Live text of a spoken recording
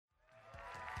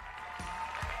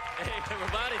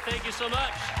Everybody, thank you so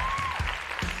much.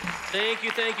 Thank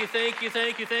you, thank you, thank you,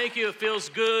 thank you, thank you. It feels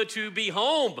good to be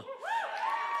home.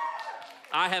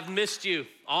 I have missed you,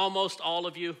 almost all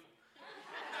of you.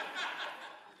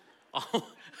 I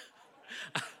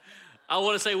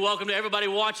want to say welcome to everybody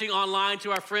watching online,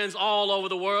 to our friends all over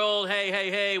the world.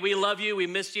 Hey, we love you, we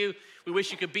miss you. We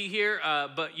wish you could be here,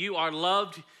 but you are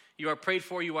loved, you are prayed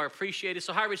for, you are appreciated.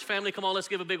 So Highridge family, come on, let's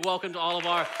give a big welcome to all of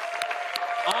our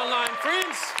online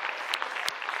friends.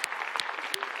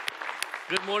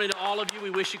 Good morning to all of you. We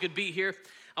wish you could be here.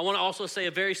 I want to also say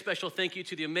a very special thank you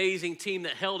to the amazing team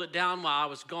that held it down while I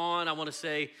was gone. I want to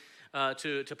say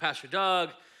to Pastor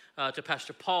Doug, to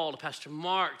Pastor Paul, to Pastor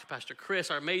Mark, to Pastor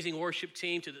Chris, our amazing worship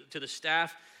team, to the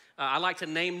staff. I like to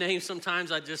name names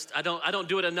sometimes. I don't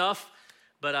do it enough,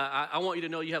 but I want you to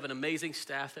know you have an amazing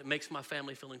staff that makes my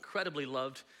family feel incredibly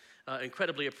loved,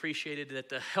 incredibly appreciated, that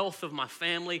the health of my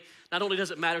family, not only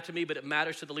does it matter to me, but it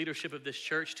matters to the leadership of this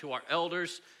church, to our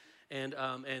elders. And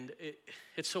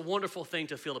it's a wonderful thing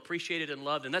to feel appreciated and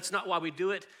loved. And that's not why we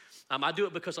do it. I do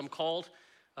it because I'm called.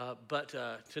 But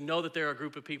to know that there are a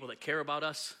group of people that care about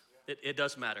us, it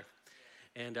does matter.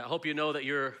 And I hope you know that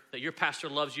your pastor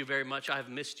loves you very much. I have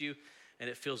missed you, and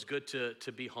it feels good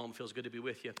to be home. It feels good to be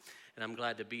with you, and I'm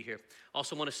glad to be here.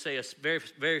 Also want to say a very,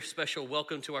 very special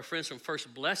welcome to our friends from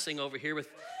First Blessing over here with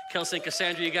Kelsey and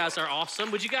Cassandra. You guys are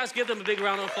awesome. Would you guys give them a big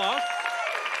round of applause?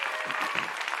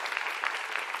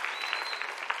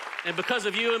 And because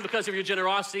of you and because of your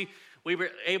generosity, we were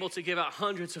able to give out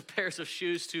hundreds of pairs of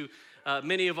shoes to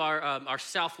many of our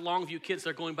South Longview kids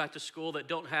that are going back to school that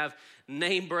don't have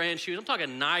name brand shoes. I'm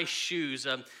talking nice shoes.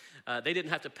 They didn't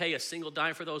have to pay a single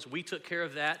dime for those. We took care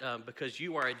of that because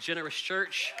you are a generous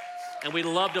church, and we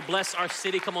love to bless our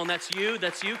city. Come on, that's you,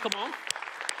 come on.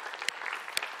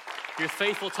 Your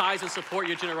faithful tithes and support,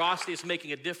 your generosity is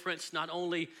making a difference, not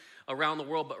only around the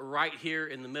world, but right here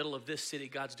in the middle of this city.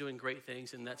 God's doing great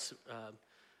things, and that's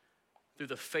through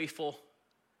the faithful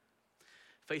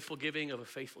giving of a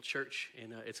faithful church,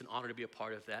 and it's an honor to be a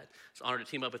part of that. It's an honor to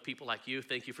team up with people like you.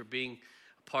 Thank you for being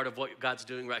a part of what God's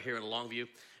doing right here in Longview,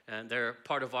 and they're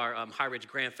part of our Highridge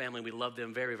Graham family. We love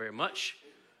them very, very much.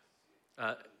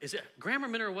 Is it Graham or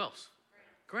Minner or Wells?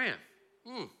 Graham.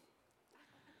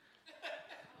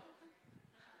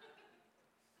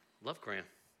 Love Graham.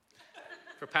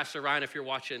 For Pastor Ryan, if you're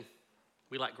watching,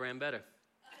 we like Graham better.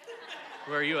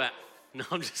 Where are you at? No,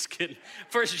 I'm just kidding.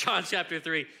 1 John chapter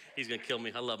 3. He's going to kill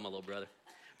me. I love my little brother.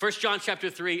 1 John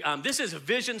chapter 3. This is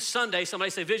Vision Sunday.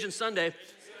 Somebody say Vision Sunday.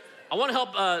 I want to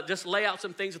help just lay out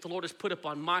some things that the Lord has put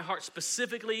upon my heart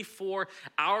specifically for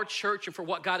our church and for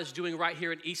what God is doing right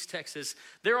here in East Texas.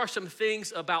 There are some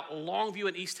things about Longview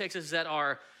and East Texas that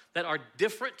are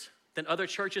different than other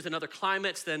churches and other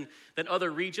climates, than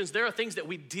other regions. There are things that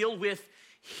we deal with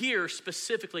here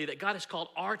specifically that God has called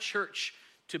our church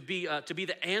to be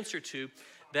the answer to,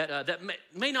 that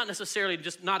may not necessarily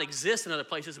just not exist in other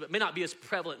places, but may not be as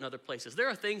prevalent in other places. There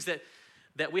are things that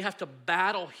we have to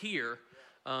battle here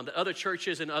that other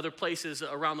churches and other places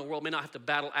around the world may not have to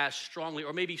battle as strongly,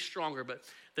 or maybe stronger. But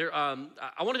there, I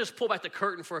want to just pull back the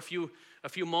curtain for a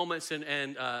few moments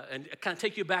and kind of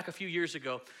take you back a few years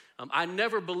ago. I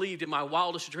never believed in my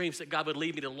wildest dreams that God would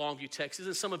lead me to Longview, Texas.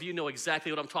 And some of you know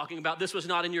exactly what I'm talking about. This was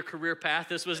not in your career path.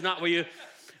 This was not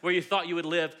where you thought you would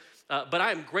live. But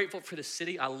I am grateful for the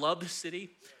city. I love the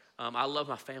city. I love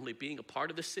my family being a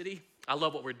part of the city. I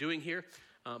love what we're doing here.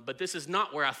 But this is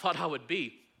not where I thought I would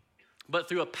be. But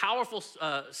through a powerful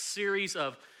series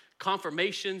of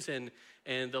confirmations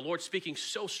and the Lord speaking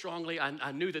so strongly,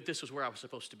 I knew that this was where I was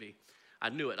supposed to be. I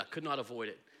knew it. I could not avoid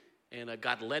it. And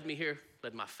God led me here,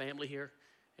 led my family here,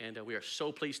 and we are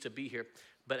so pleased to be here.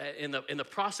 But in the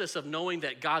process of knowing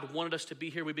that God wanted us to be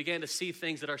here, we began to see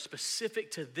things that are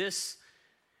specific to this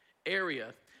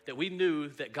area, that we knew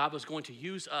that God was going to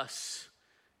use us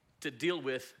to deal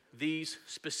with these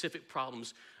specific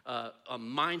problems,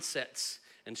 mindsets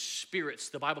and spirits.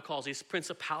 The Bible calls these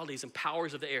principalities and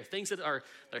powers of the air, things that are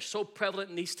so prevalent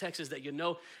in East Texas that you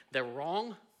know they're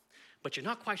wrong, but you're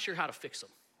not quite sure how to fix them.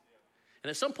 And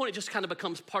at some point, it just kind of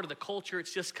becomes part of the culture.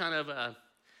 It's just kind of,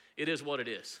 it is what it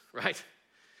is, right?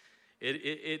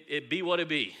 It be what it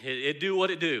be. It do what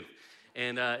it do.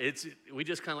 And we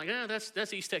just kind of like,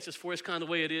 that's East Texas for us, kind of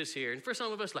the way it is here. And for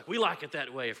some of us, like, we like it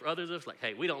that way. For others of us, like,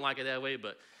 hey, we don't like it that way,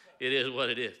 but it is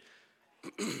what it is.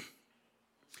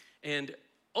 And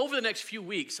over the next few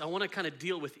weeks, I want to kind of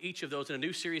deal with each of those in a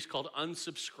new series called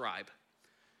Unsubscribe.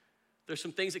 There's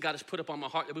some things that God has put up on my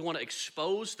heart that we want to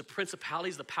expose, the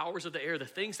principalities, the powers of the air, the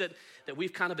things that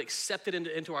we've kind of accepted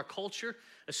into our culture,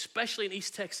 especially in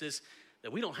East Texas,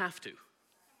 that we don't have to.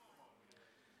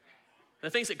 The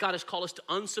things that God has called us to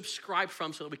unsubscribe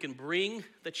from so that we can bring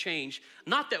the change,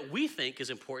 not that we think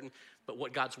is important, but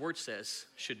what God's word says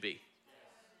should be.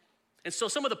 And so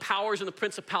some of the powers and the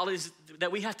principalities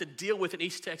that we have to deal with in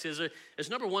East Texas is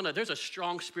number one, there's a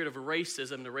strong spirit of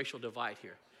racism and a racial divide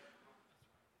here.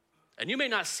 And you may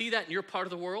not see that in your part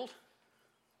of the world,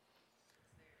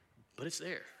 but it's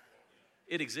there.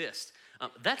 It exists.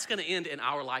 That's going to end in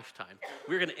our lifetime.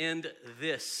 We're going to end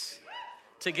this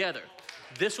together.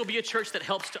 This will be a church that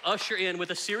helps to usher in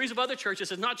with a series of other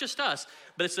churches. It's not just us,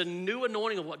 but it's a new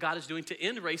anointing of what God is doing to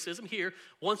end racism here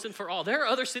once and for all. There are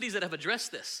other cities that have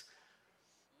addressed this.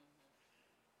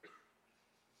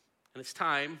 And it's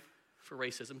time for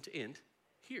racism to end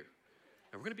here.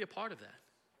 And we're going to be a part of that.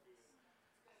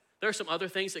 There are some other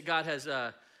things that God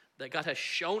has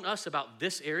shown us about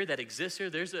this area that exists here.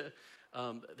 There's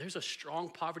a strong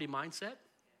poverty mindset.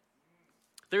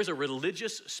 There's a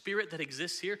religious spirit that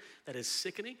exists here that is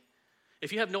sickening.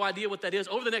 If you have no idea what that is,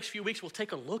 over the next few weeks, we'll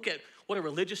take a look at what a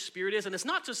religious spirit is. And it's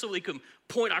not just so we can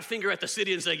point our finger at the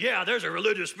city and say, yeah, there's a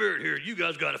religious spirit here. You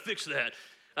guys got to fix that.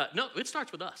 No, it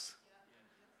starts with us.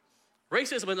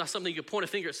 Racism is not something you can point a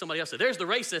finger at somebody else. There's the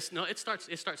racist. No, it starts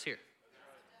here. It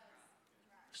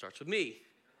starts with me.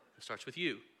 It starts with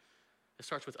you. It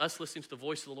starts with us listening to the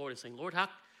voice of the Lord and saying, Lord, how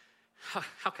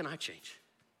can I change?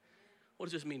 What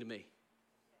does this mean to me?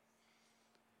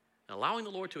 And allowing the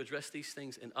Lord to address these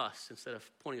things in us instead of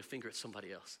pointing a finger at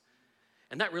somebody else.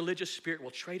 And that religious spirit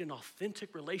will trade an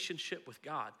authentic relationship with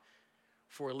God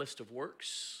for a list of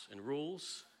works and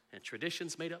rules and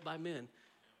traditions made up by men.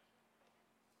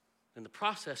 In the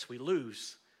process, we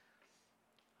lose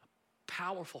a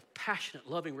powerful, passionate,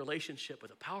 loving relationship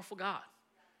with a powerful God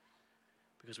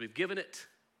because we've given it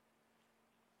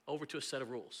over to a set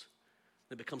of rules.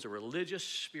 It becomes a religious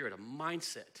spirit, a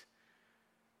mindset,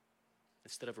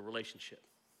 instead of a relationship.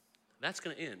 That's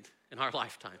going to end in our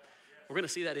lifetime. We're going to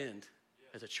see that end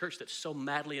as a church that's so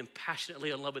madly and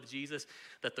passionately in love with Jesus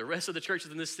that the rest of the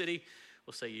churches in this city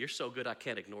will say, you're so good, I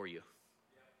can't ignore you.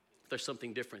 There's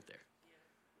something different there.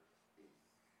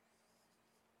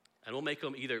 And we'll make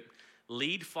them either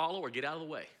lead, follow, or get out of the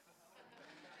way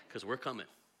because we're coming.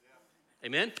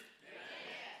 Amen?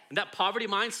 And that poverty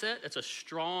mindset, it's a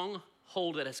strong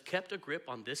hold that has kept a grip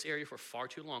on this area for far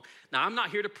too long. Now, I'm not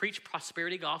here to preach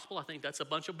prosperity gospel. I think that's a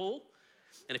bunch of bull.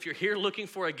 And if you're here looking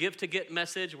for a give to get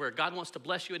message where God wants to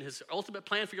bless you and his ultimate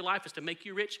plan for your life is to make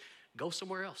you rich, go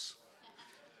somewhere else.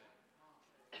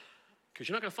 Because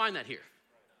you're not going to find that here.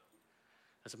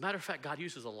 As a matter of fact, God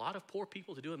uses a lot of poor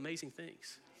people to do amazing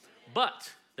things.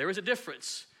 But there is a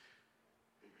difference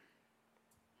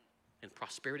in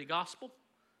prosperity gospel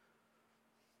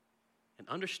and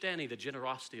understanding the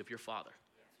generosity of your Father.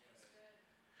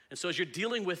 And so as you're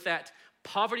dealing with that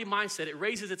poverty mindset, it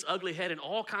raises its ugly head in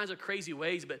all kinds of crazy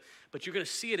ways, but you're going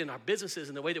to see it in our businesses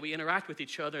and the way that we interact with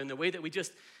each other and the way that we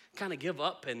just kind of give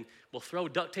up and we'll throw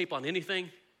duct tape on anything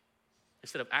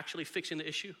instead of actually fixing the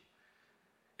issue.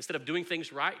 Instead of doing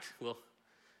things right, we'll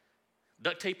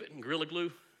duct tape it and Gorilla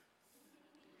Glue.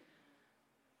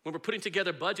 When we're putting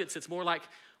together budgets, it's more like,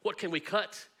 what can we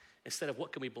cut instead of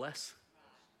what can we bless?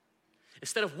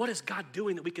 Instead of what is God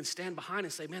doing that we can stand behind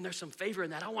and say, man, there's some favor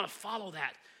in that. I want to follow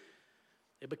that.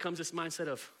 It becomes this mindset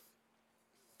of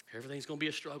everything's going to be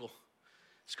a struggle.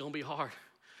 It's going to be hard.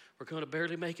 We're going to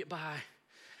barely make it by.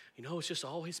 You know, it's just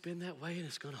always been that way and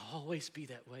it's going to always be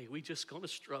that way. We're just going to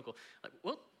struggle. Like,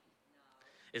 well,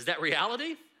 is that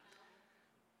reality?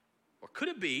 Or could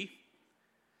it be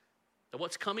that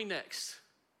what's coming next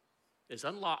is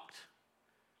unlocked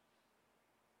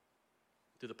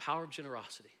through the power of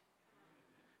generosity?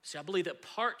 See, I believe that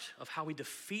part of how we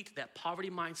defeat that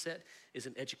poverty mindset is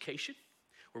in education,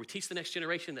 where we teach the next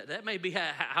generation that may be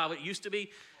how it used to be,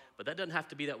 but that doesn't have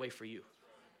to be that way for you.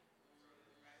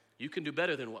 You can do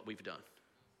better than what we've done.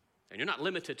 And you're not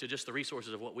limited to just the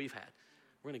resources of what we've had.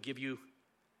 We're going to give you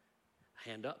a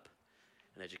hand up,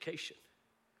 an education.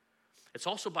 It's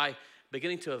also by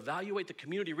beginning to evaluate the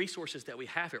community resources that we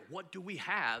have here. What do we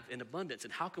have in abundance,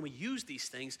 and how can we use these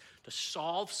things to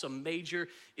solve some major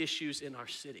issues in our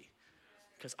city?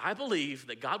 Because I believe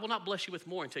that God will not bless you with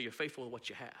more until you're faithful with what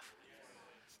you have.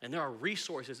 And there are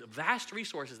resources, vast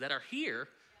resources that are here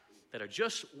that are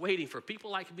just waiting for people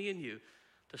like me and you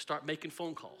to start making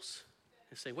phone calls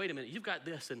and say, wait a minute, you've got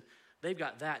this and they've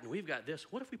got that and we've got this.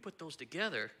 What if we put those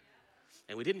together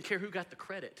and we didn't care who got the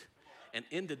credit and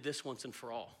ended this once and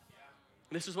for all?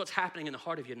 And this is what's happening in the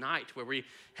heart of Unite, where we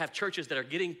have churches that are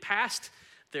getting past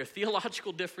their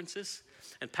theological differences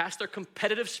and past their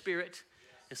competitive spirit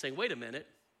and saying, wait a minute,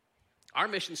 our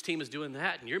missions team is doing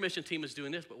that and your mission team is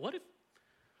doing this, but what if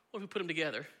we put them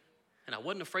together and I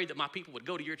wasn't afraid that my people would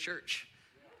go to your church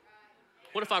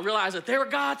What if I realized that they were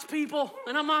God's people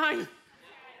and I'm mine?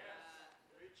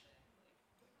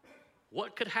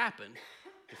 What could happen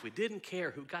if we didn't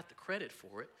care who got the credit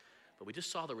for it, but we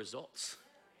just saw the results?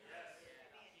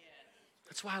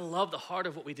 That's why I love the heart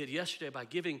of what we did yesterday by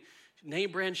giving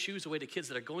name brand shoes away to kids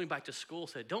that are going back to school.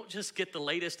 Said, don't just get the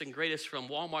latest and greatest from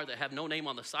Walmart that have no name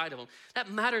on the side of them. That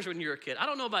matters when you're a kid. I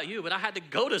don't know about you, but I had to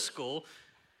go to school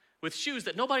with shoes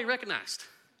that nobody recognized.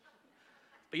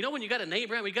 But you know when you got a name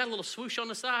brand, we got a little swoosh on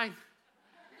the side,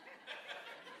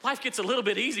 life gets a little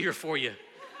bit easier for you.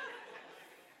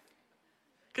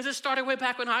 Because it started way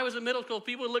back when I was in middle school.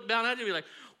 People would look down at you and be like,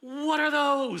 what are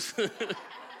those? You're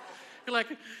like,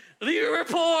 we're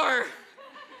poor.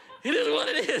 It is what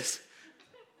it is.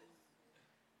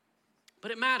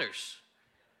 But it matters.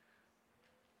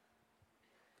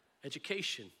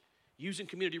 Education, using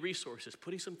community resources,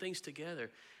 putting some things together,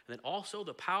 and then also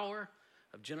the power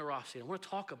of generosity. I want to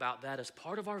talk about that as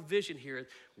part of our vision here.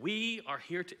 We are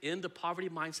here to end the poverty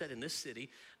mindset in this city,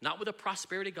 not with a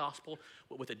prosperity gospel,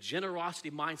 but with a generosity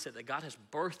mindset that God has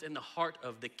birthed in the heart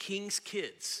of the king's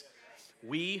kids.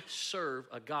 We serve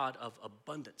a God of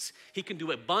abundance. He can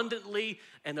do abundantly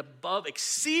and above,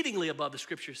 exceedingly above, the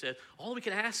scripture says, all we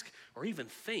can ask or even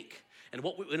think. And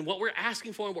what we're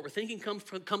asking for and what we're thinking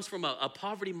comes from a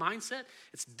poverty mindset.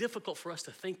 It's difficult for us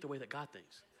to think the way that God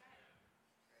thinks.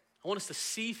 I want us to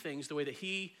see things the way that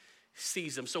he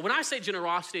sees them. So when I say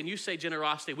generosity and you say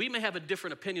generosity, we may have a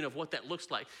different opinion of what that looks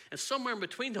like. And somewhere in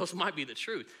between those might be the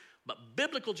truth. But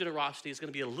biblical generosity is going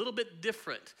to be a little bit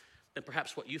different than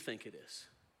perhaps what you think it is.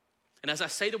 And as I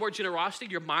say the word generosity,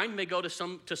 your mind may go to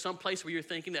some place where you're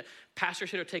thinking that pastors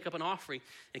here to take up an offering.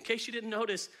 In case you didn't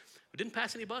notice, we didn't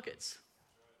pass any buckets.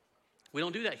 We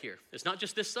don't do that here. It's not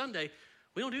just this Sunday.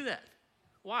 We don't do that.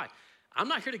 Why? I'm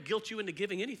not here to guilt you into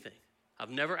giving anything. I've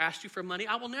never asked you for money.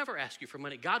 I will never ask you for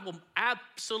money. God will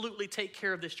absolutely take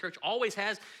care of this church, always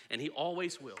has, and he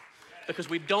always will. Because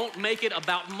we don't make it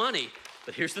about money.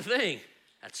 But here's the thing.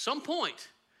 At some point,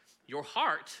 your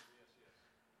heart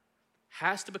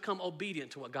has to become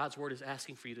obedient to what God's word is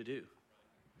asking for you to do.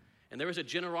 And there is a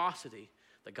generosity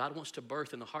that God wants to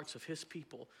birth in the hearts of his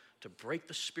people to break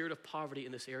the spirit of poverty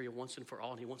in this area once and for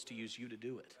all, and he wants to use you to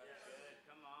do it.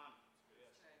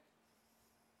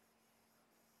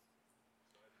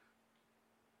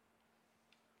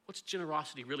 What's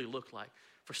generosity really look like?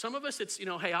 For some of us, it's,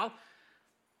 hey,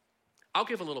 I'll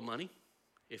give a little money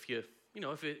if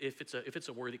it's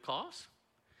a worthy cause.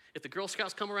 If the Girl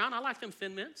Scouts come around, I like them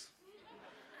Thin Mints.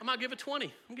 I might give a 20.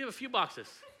 I'm gonna give a few boxes.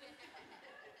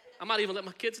 I might even let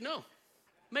my kids know,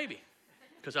 maybe,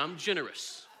 because I'm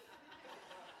generous.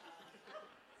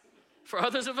 For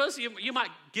others of us, you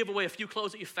might give away a few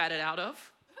clothes that you fatted out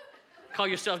of. Call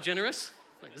yourself generous.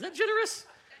 Like, is that generous?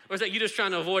 Or is that you just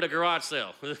trying to avoid a garage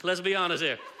sale? Let's be honest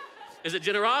here. Is it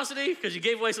generosity because you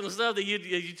gave away some stuff that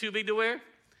you're too big to wear?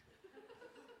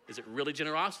 Is it really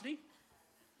generosity?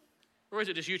 Or is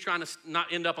it just you trying to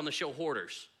not end up on the show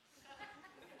Hoarders?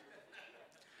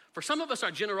 For some of us,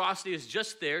 our generosity is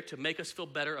just there to make us feel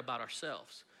better about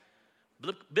ourselves.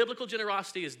 Biblical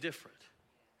generosity is different.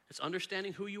 It's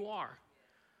understanding who you are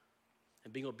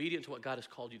and being obedient to what God has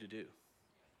called you to do.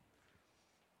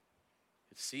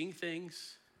 It's seeing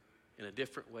things in a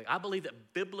different way. I believe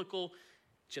that biblical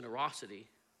generosity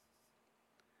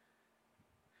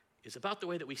is about the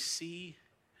way that we see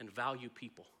and value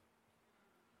people.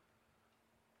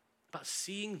 About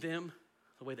seeing them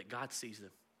the way that God sees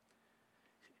them.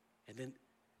 And then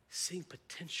seeing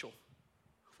potential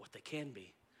of what they can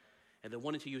be. And then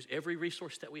wanting to use every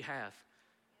resource that we have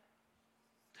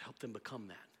to help them become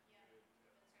that.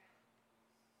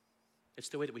 It's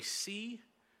the way that we see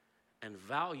and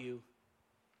value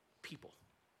people.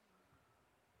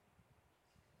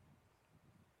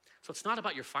 So it's not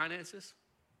about your finances.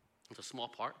 It's a small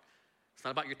part. It's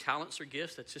not about your talents or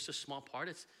gifts. That's just a small part.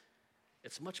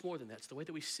 It's much more than that. It's the way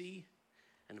that we see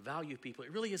and value people.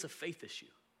 It really is a faith issue.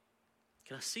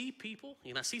 Can I see people?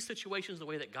 Can I see situations the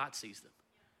way that God sees them?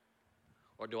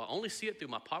 Or do I only see it through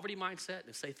my poverty mindset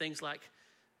and say things like,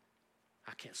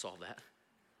 I can't solve that.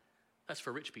 That's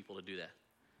for rich people to do that.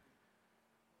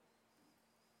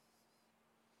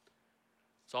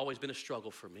 It's always been a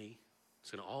struggle for me.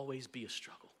 It's going to always be a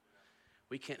struggle.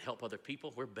 We can't help other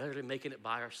people. We're better than making it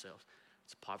by ourselves.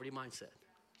 It's a poverty mindset.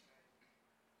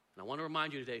 And I want to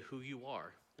remind you today who you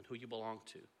are and who you belong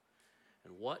to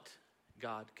and what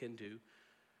God can do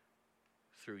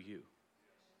through you.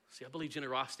 See, I believe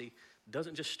generosity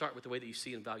doesn't just start with the way that you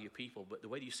see and value people, but the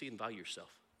way that you see and value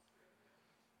yourself.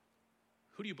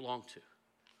 Who do you belong to?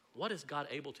 What is God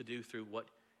able to do through what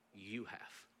you have?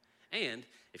 And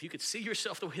if you could see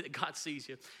yourself the way that God sees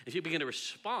you, if you begin to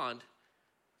respond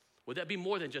Would that be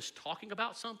more than just talking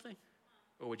about something?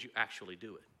 Or would you actually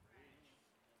do it?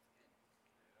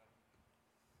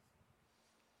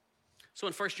 So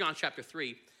in 1 John chapter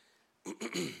 3,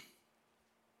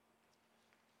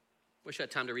 wish I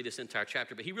had time to read this entire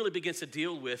chapter, but he really begins to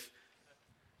deal with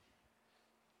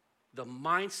the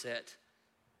mindset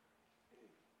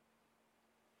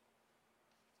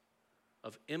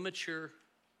of immature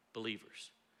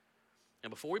believers. And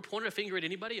before we point a finger at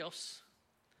anybody else,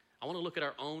 I want to look at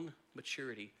our own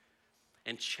maturity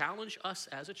and challenge us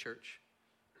as a church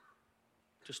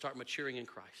to start maturing in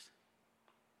Christ,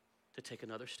 to take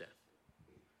another step,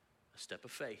 a step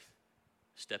of faith,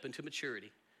 a step into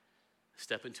maturity, a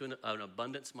step into an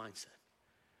abundance mindset.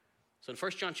 So in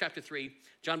 1 John chapter 3,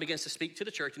 John begins to speak to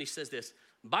the church, and he says this: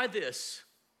 by this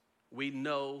we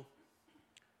know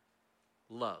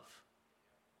love.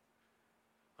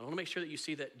 I want to make sure that you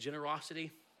see that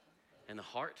generosity and the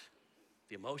heart,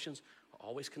 the emotions, are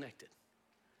always connected.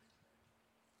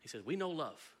 He says, we know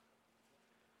love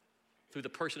through the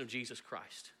person of Jesus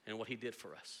Christ and what he did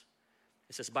for us.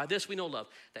 It says, by this we know love,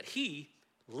 that he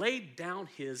laid down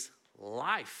his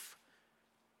life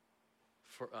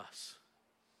for us.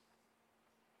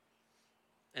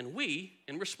 And we,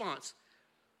 in response,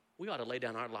 we ought to lay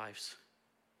down our lives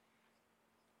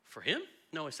for him?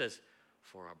 No, it says,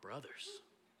 for our brothers.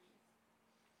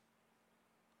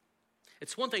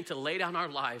 It's one thing to lay down our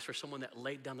lives for someone that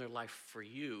laid down their life for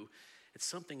you. It's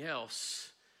something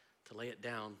else to lay it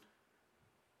down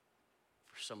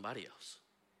for somebody else.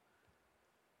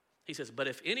 He says, but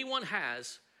if anyone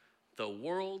has the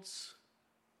world's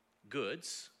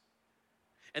goods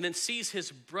and then sees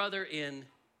his brother in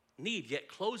need, yet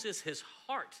closes his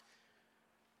heart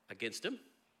against him,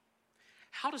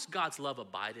 how does God's love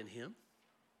abide in him?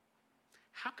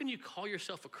 How can you call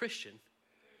yourself a Christian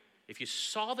if you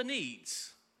saw the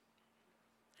needs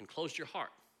and closed your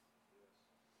heart?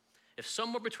 If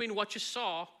somewhere between what you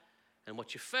saw and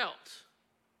what you felt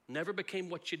never became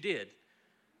what you did,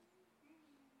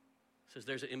 says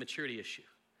there's an immaturity issue.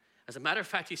 As a matter of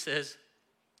fact, he says,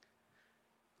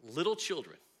 little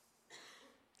children.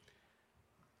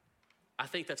 I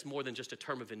think that's more than just a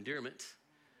term of endearment.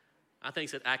 I think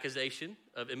it's an accusation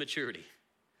of immaturity.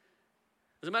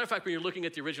 As a matter of fact, when you're looking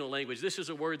at the original language, this is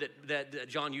a word that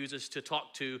John uses to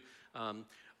talk to a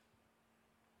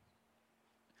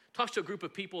group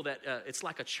of people that it's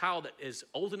like a child that is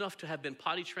old enough to have been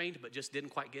potty trained but just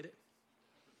didn't quite get it.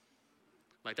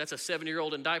 Like that's a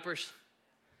 7-year-old in diapers.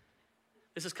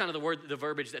 This is kind of the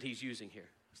verbiage that he's using here.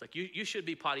 It's like you should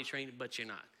be potty trained, but you're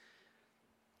not.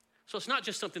 So it's not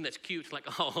just something that's cute, like,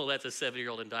 oh, that's a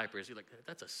 7-year-old in diapers. You're like,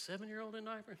 that's a 7-year-old in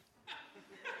diapers?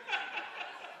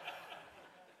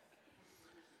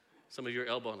 Some of you are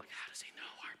elbowing like, how does he know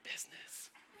our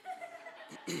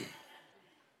business?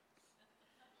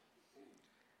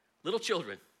 Little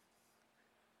children,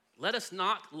 let us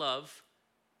not love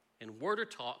in word or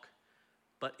talk,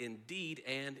 but in deed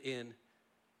and in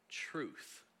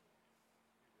truth.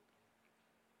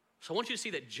 So I want you to see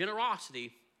that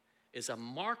generosity is a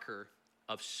marker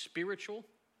of spiritual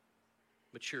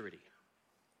maturity.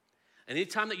 And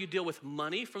anytime that you deal with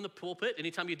money from the pulpit,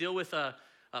 anytime you deal with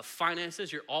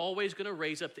finances, you're always going to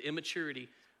raise up the immaturity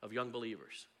of young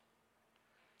believers.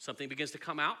 Something begins to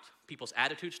come out. People's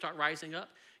attitudes start rising up.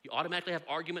 You automatically have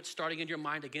arguments starting in your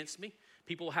mind against me.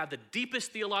 People will have the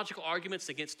deepest theological arguments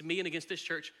against me and against this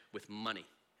church with money.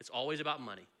 It's always about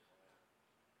money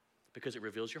because it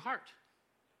reveals your heart.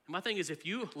 And my thing is, if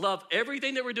you love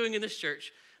everything that we're doing in this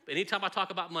church, but anytime I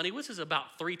talk about money, which is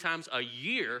about 3 times a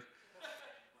year,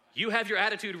 you have your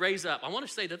attitude raised up. I want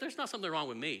to say that there's not something wrong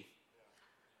with me.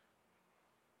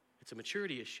 It's a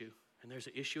maturity issue, and there's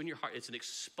an issue in your heart. It's an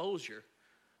exposure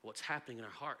of what's happening in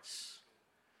our hearts.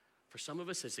 For some of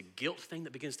us, it's a guilt thing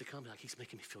that begins to come, like he's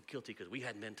making me feel guilty because we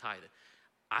hadn't been tithing.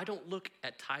 I don't look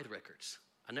at tithe records.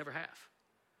 I never have.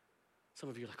 Some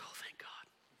of you are like, oh, thank God.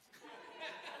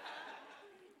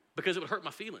 Because it would hurt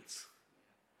my feelings.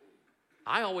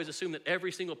 I always assume that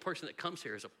every single person that comes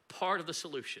here is a part of the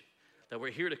solution, that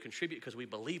we're here to contribute because we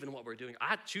believe in what we're doing.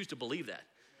 I choose to believe that.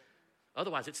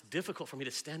 Otherwise, it's difficult for me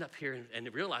to stand up here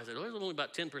and realize that there's only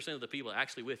about 10% of the people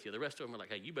actually with you. The rest of them are like,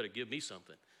 hey, you better give me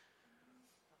something.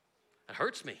 It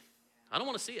hurts me. I don't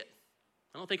want to see it.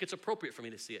 I don't think it's appropriate for me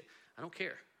to see it. I don't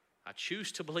care. I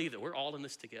choose to believe that we're all in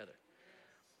this together.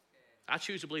 I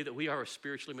choose to believe that we are a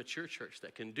spiritually mature church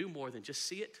that can do more than just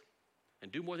see it and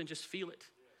do more than just feel it,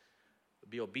 but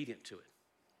be obedient to it.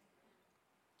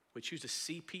 We choose to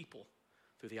see people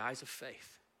through the eyes of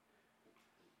faith.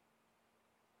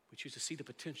 We choose to see the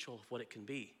potential of what it can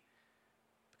be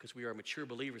because we are mature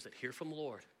believers that hear from the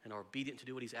Lord and are obedient to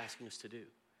do what he's asking us to do.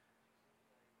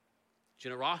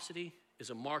 Generosity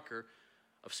is a marker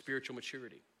of spiritual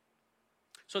maturity.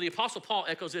 So the Apostle Paul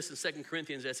echoes this in 2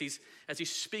 Corinthians as he's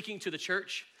speaking to the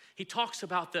church. He talks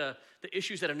about the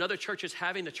issues that another church is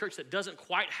having, the church that doesn't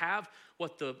quite have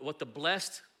what the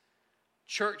blessed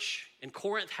church in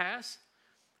Corinth has.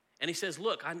 And he says,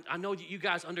 look, I know that you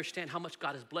guys understand how much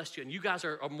God has blessed you, and you guys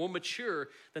are more mature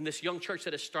than this young church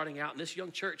that is starting out. And this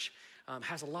young church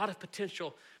has a lot of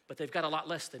potential, but they've got a lot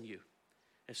less than you.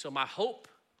 And so my hope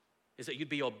is that you'd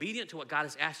be obedient to what God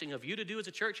is asking of you to do as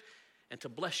a church and to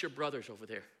bless your brothers over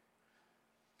there.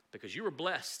 Because you were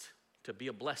blessed to be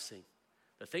a blessing.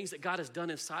 The things that God has done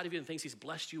inside of you and things he's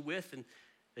blessed you with, and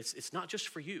it's not just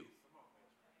for you.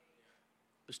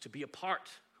 It's to be a part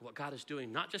of what God is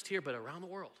doing, not just here, but around the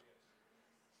world.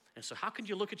 And so how can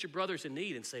you look at your brothers in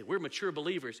need and say, we're mature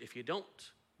believers, if you don't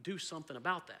do something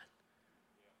about that?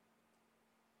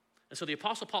 And so the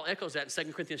Apostle Paul echoes that in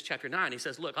 2 Corinthians chapter 9. He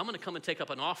says, look, I'm going to come and take up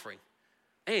an offering.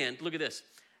 And look at this.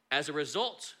 As a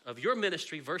result of your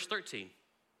ministry, verse 13,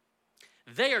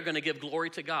 they are going to give glory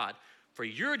to God. For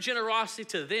your generosity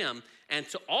to them and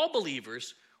to all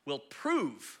believers will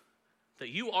prove that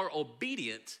you are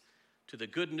obedient to the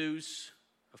good news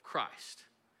of Christ.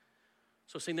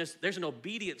 So saying there's an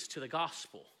obedience to the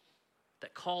gospel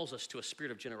that calls us to a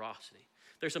spirit of generosity.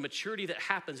 There's a maturity that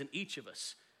happens in each of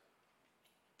us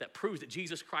that proves that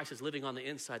Jesus Christ is living on the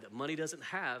inside, that money doesn't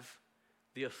have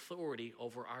the authority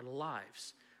over our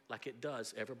lives like it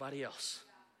does everybody else.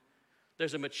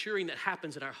 There's a maturing that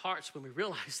happens in our hearts when we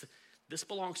realize that this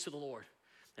belongs to the Lord,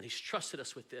 and he's trusted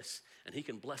us with this, and he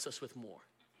can bless us with more.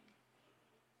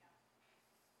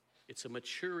 It's a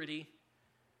maturity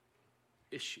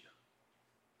issue.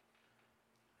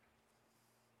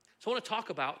 So I want to talk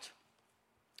about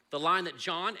the line that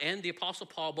John and the Apostle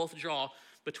Paul both draw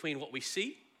between what we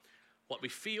see, what we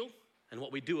feel, and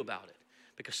what we do about it.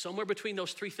 Because somewhere between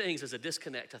those three things is a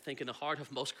disconnect, I think, in the heart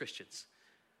of most Christians.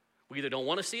 We either don't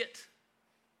want to see it,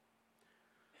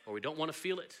 or we don't want to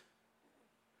feel it,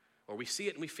 or we see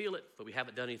it and we feel it, but we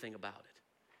haven't done anything about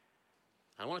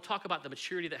it. I want to talk about the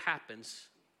maturity that happens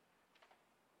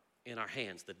in our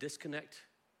hands, the disconnect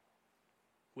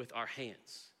with our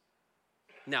hands.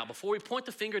 Now, before we point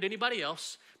the finger at anybody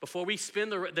else, before we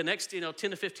spend the next 10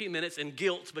 to 15 minutes in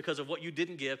guilt because of what you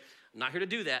didn't give, I'm not here to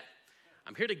do that.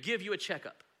 I'm here to give you a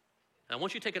checkup. And I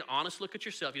want you to take an honest look at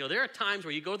yourself. There are times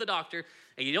where you go to the doctor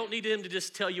and you don't need him to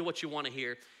just tell you what you want to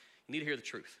hear. You need to hear the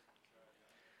truth.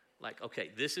 Like, okay,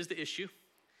 this is the issue,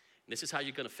 and this is how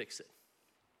you're going to fix it.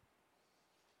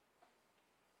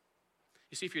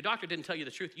 You see, if your doctor didn't tell you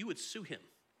the truth, you would sue him.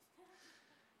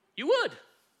 You would.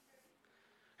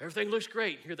 Everything looks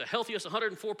great. You're the healthiest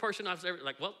 104 person I've ever,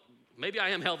 well, maybe I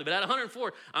am healthy, but at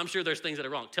 104, I'm sure there's things that are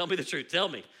wrong. Tell me the truth. Tell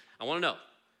me. I want to know.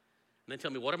 And then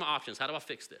tell me, what are my options? How do I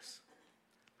fix this?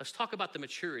 Let's talk about the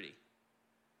maturity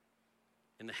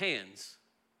in the hands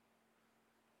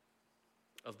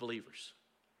of believers.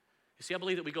 You see, I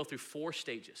believe that we go through 4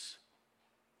 stages.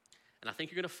 And I think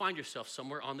you're going to find yourself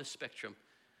somewhere on this spectrum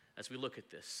as we look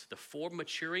at this. The 4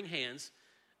 maturing hands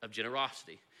of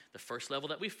generosity. The first level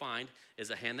that we find is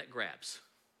a hand that grabs.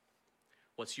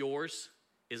 What's yours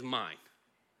is mine.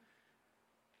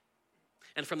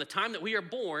 And from the time that we are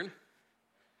born,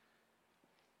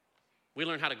 we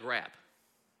learn how to grab.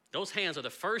 Those hands are the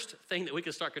first thing that we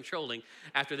can start controlling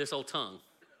after this old tongue.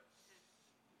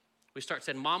 We start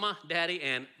saying mama, daddy,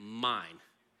 and mine.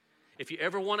 If you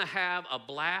ever want to have a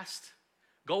blast,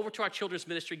 go over to our children's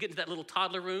ministry, get into that little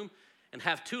toddler room, and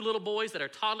have 2 little boys that are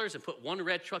toddlers and put 1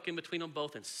 red truck in between them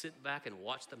both and sit back and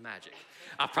watch the magic.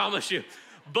 I promise you,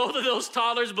 both of those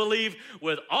toddlers believe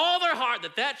with all their heart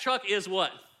that truck is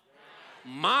what?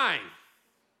 Mine.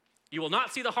 You will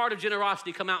not see the heart of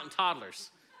generosity come out in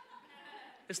toddlers.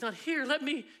 It's not, here, let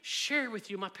me share with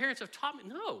you. My parents have taught me.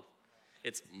 No,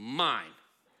 it's mine.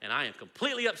 And I am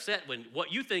completely upset when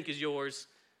what you think is yours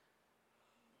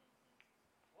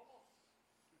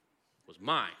was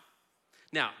mine.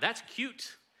 Now, that's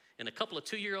cute in a couple of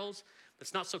 2-year-olds, but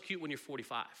it's not so cute when you're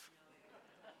 45.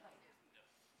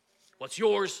 What's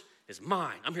yours is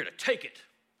mine. I'm here to take it.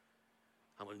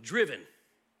 I'm driven.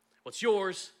 What's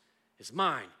yours is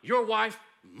mine. Your wife,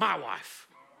 my wife.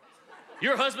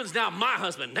 Your husband's now my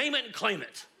husband. Name it and claim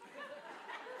it.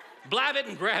 Blab it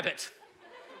and grab it.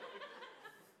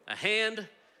 A hand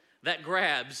that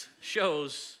grabs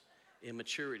shows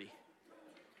immaturity.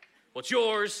 What's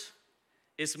yours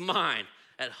is mine.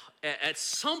 At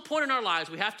some point in our lives,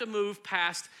 we have to move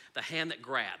past the hand that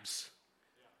grabs.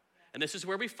 And this is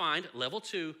where we find, level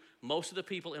 2, most of the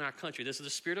people in our country. This is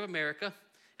the spirit of America.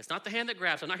 It's not the hand that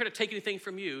grabs. I'm not here to take anything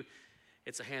from you.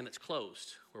 It's a hand that's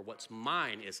closed, where what's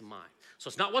mine is mine. So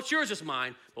it's not what's yours is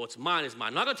mine, but what's mine is mine.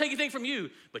 I'm not going to take anything from you,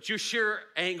 but you sure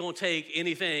ain't going to take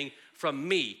anything from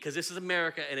me, because this is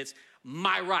America, and it's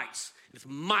my rights, and it's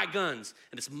my guns,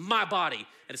 and it's my body,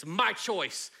 and it's my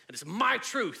choice, and it's my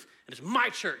truth, and it's my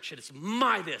church, and it's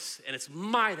my this, and it's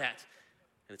my that.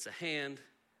 And it's a hand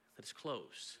that is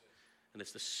closed. And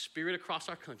it's the spirit across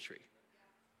our country.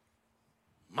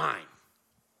 Mine.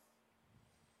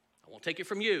 I won't take it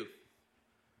from you,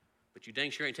 but you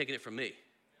dang sure ain't taking it from me.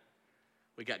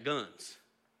 We got guns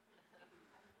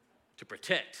to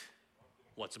protect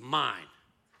what's mine.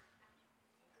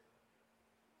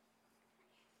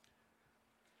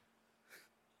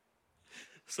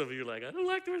 Some of you are like, I don't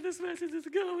like where this message is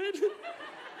going.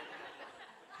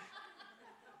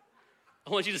 I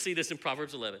want you to see this in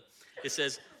Proverbs 11. It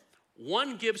says,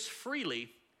 one gives freely,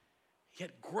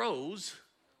 yet grows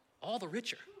all the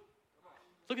richer.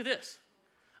 Look at this.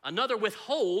 Another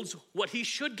withholds what he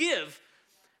should give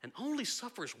and only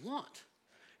suffers want.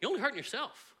 You're only hurting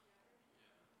yourself.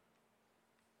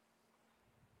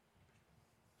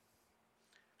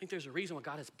 I think there's a reason why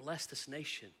God has blessed this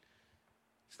nation.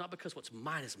 It's not because what's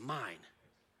mine is mine.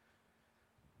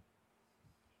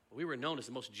 We were known as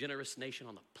the most generous nation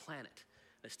on the planet.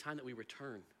 And it's time that we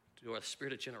return to our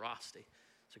spirit of generosity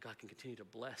so God can continue to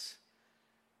bless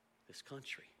this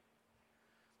country.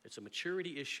 It's a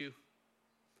maturity issue.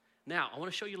 Now, I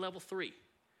want to show you level 3,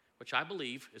 which I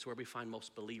believe is where we find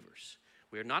most believers.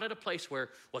 We are not at a place where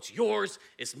what's yours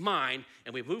is mine,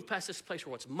 and we move past this place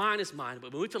where what's mine is mine,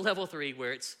 but we move to level 3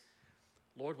 where it's,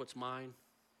 Lord, what's mine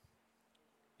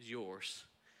is yours.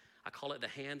 I call it the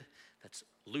hand that's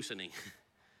loosening.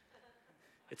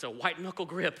 It's a white knuckle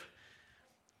grip,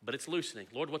 but it's loosening.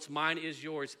 Lord, what's mine is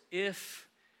yours if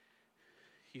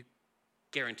you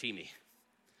guarantee me.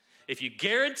 If you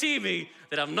guarantee me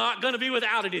that I'm not going to be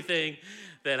without anything,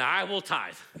 then I will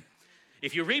tithe.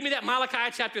 If you read me that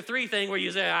Malachi chapter 3 thing where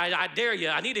you say, I dare you,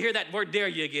 I need to hear that word dare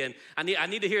you again. I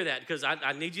need to hear that because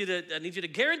I need you to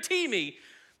guarantee me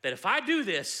that if I do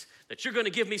this, that you're going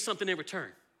to give me something in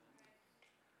return.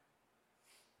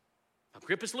 My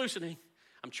grip is loosening.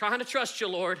 I'm trying to trust you,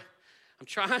 Lord. I'm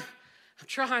trying.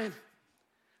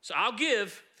 So I'll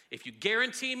give if you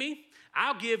guarantee me.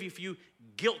 I'll give if you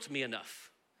guilt me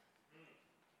enough.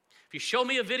 If you show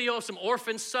me a video of some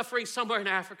orphans suffering somewhere in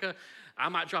Africa, I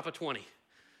might drop a 20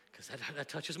 because that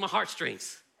touches my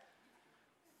heartstrings.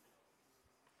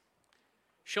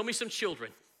 Show me some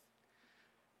children.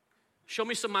 Show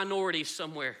me some minorities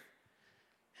somewhere,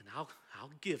 and I'll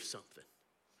give something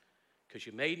because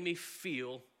you made me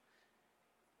feel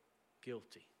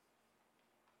guilty.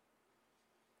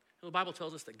 The Bible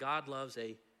tells us that God loves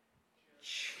a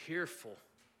cheerful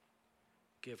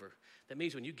giver. That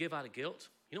means when you give out of guilt,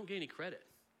 you don't get any credit.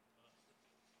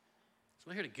 So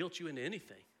I'm not here to guilt you into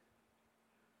anything.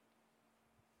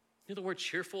 You know the word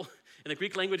cheerful in the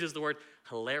Greek language is the word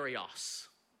hilarios.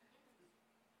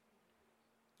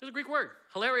 There's a Greek word,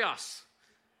 hilarios,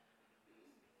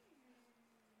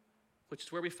 which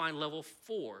is where we find level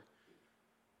 4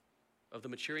 of the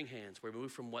maturing hands, where we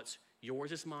move from what's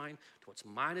yours is mine to what's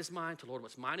mine is mine to Lord,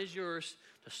 what's mine is yours,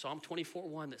 to Psalm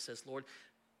 24:1 that says, Lord,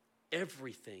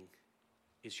 everything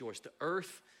is yours. The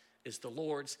earth is the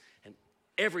Lord's and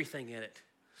everything in it.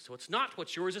 So it's not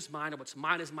what's yours is mine, or what's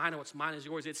mine is mine, or what's mine is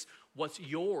yours. It's what's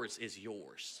yours is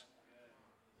yours.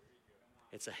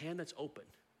 It's a hand that's open.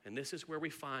 And this is where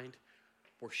we find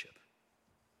worship.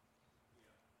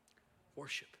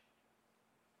 Worship.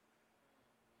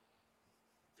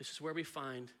 This is where we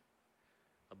find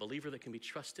a believer that can be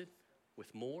trusted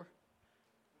with more,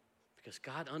 because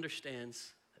God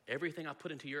understands that everything I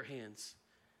put into your hands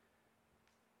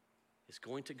is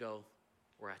going to go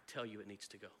where I tell you it needs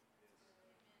to go.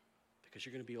 Because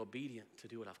you're going to be obedient to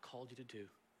do what I've called you to do.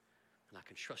 And I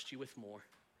can trust you with more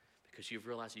because you've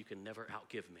realized you can never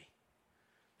outgive me.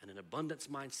 And an abundance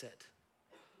mindset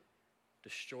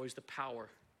destroys the power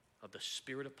of the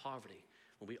spirit of poverty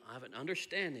when we have an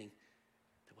understanding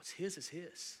that what's his is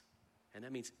his. And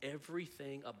that means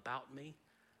everything about me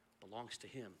belongs to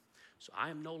him. So I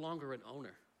am no longer an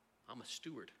owner. I'm a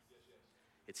steward.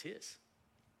 It's his.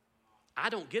 I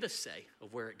don't get a say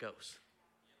of where it goes.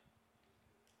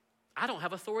 I don't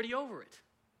have authority over it.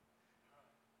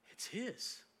 It's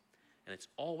his. And it's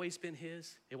always been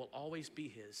his. It will always be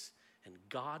his. And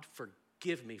God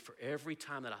forgive me for every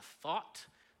time that I thought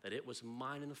that it was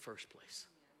mine in the first place.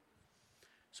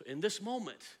 So in this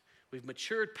moment, we've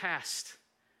matured past,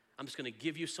 I'm just going to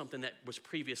give you something that was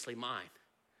previously mine.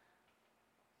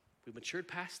 We've matured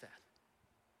past that.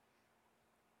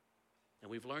 And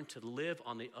we've learned to live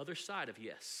on the other side of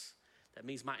yes. that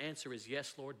means my answer is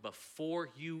yes, Lord, before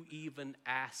you even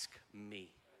ask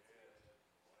me.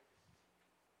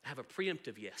 I have a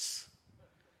preemptive yes.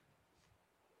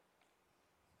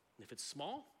 And if it's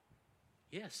small,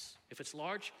 yes. If it's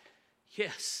large,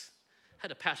 yes. I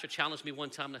had a pastor challenge me one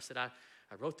time, and I said, I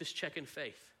wrote this check in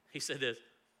faith. He said this,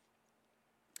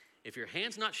 if your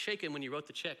hand's not shaking when you wrote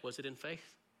the check, was it in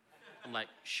faith? I'm like,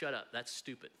 shut up, that's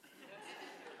stupid.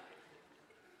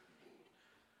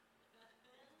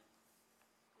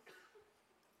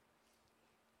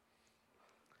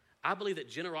 I believe that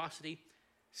generosity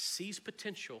sees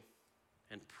potential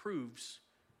and proves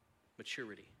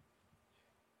maturity.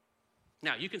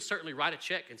 Now, you can certainly write a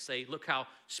check and say, look how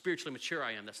spiritually mature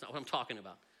I am. That's not what I'm talking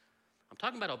about. I'm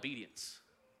talking about obedience.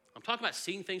 I'm talking about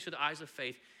seeing things through the eyes of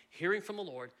faith, hearing from the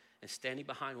Lord, and standing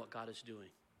behind what God is doing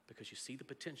because you see the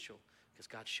potential because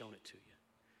God's shown it to you.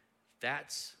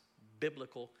 That's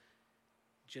biblical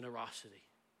generosity.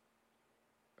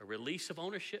 A release of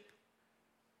ownership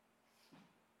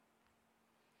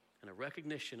and a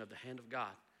recognition of the hand of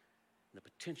God and the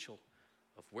potential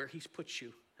of where He's put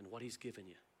you and what He's given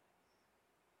you.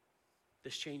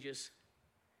 This changes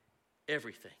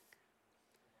everything.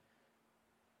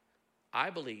 I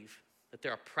believe that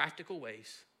there are practical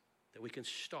ways that we can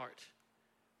start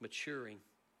maturing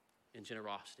in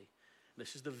generosity.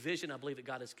 This is the vision I believe that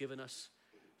God has given us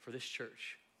for this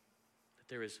church. That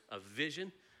there is a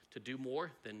vision to do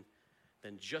more than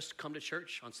just come to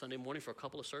church on Sunday morning for a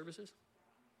couple of services.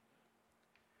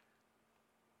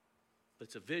 But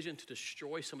it's a vision to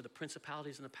destroy some of the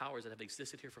principalities and the powers that have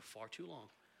existed here for far too long.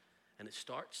 And it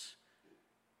starts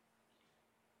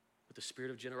with the spirit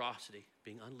of generosity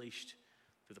being unleashed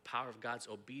through the power of God's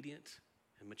obedient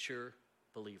and mature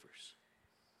believers.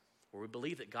 Where we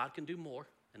believe that God can do more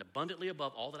and abundantly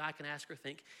above all that I can ask or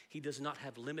think. He does not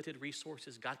have limited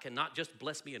resources. God cannot just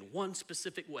bless me in one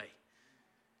specific way.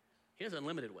 He has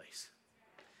unlimited ways.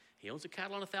 He owns the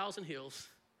cattle on 1,000 hills,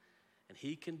 and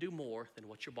He can do more than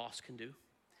what your boss can do.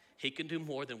 He can do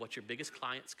more than what your biggest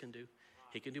clients can do.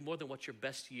 He can do more than what your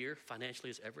best year financially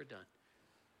has ever done.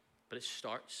 But it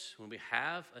starts when we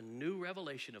have a new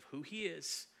revelation of who He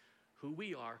is, who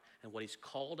we are, and what He's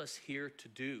called us here to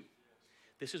do.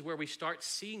 This is where we start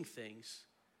seeing things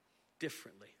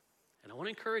differently. And I want to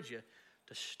encourage you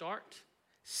to start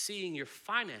seeing your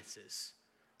finances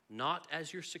not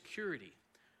as your security,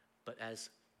 but as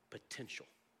potential.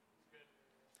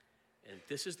 And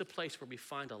this is the place where we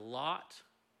find a lot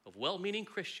of well-meaning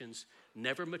Christians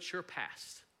never mature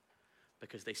past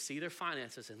because they see their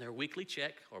finances and their weekly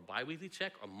check or bi-weekly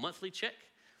check or monthly check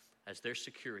as their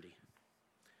security.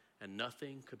 And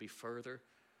nothing could be further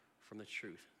from the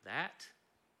truth. That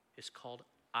is called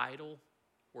idol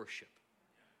worship.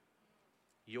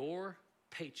 Your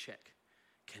paycheck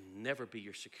can never be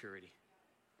your security.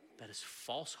 That is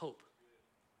false hope.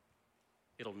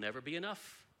 It'll never be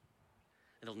enough.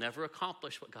 It'll never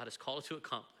accomplish what God has called it to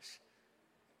accomplish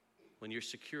when your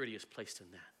security is placed in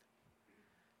that.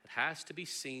 It has to be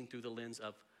seen through the lens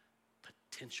of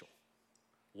potential.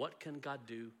 What can God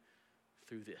do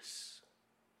through this?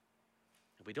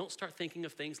 And we don't start thinking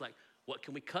of things like, what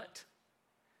can we cut?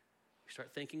 We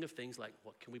start thinking of things like,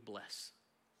 what can we bless?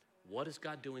 What is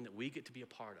God doing that we get to be a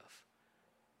part of?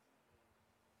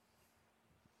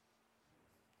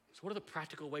 So what are the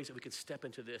practical ways that we can step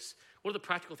into this? What are the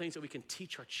practical things that we can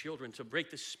teach our children to break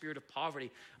this spirit of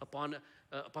poverty upon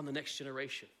the next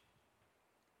generation?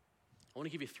 I want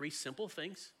to give you 3 simple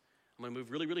things. I'm going to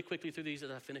move really, really quickly through these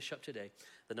as I finish up today.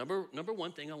 The number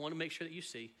one thing I want to make sure that you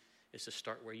see is to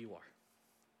start where you are.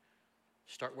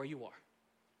 Start where you are.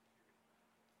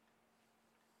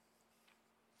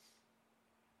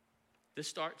 This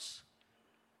starts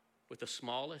with the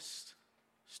smallest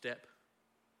step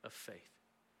of faith.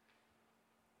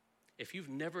 If you've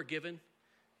never given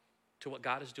to what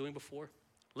God is doing before,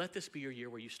 let this be your year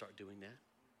where you start doing that.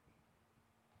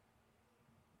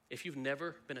 If you've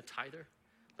never been a tither,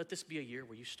 let this be a year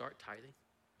where you start tithing.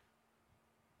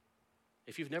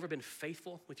 If you've never been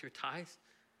faithful with your tithes,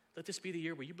 let this be the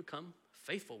year where you become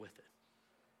faithful with it.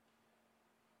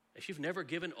 If you've never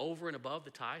given over and above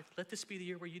the tithe, let this be the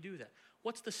year where you do that.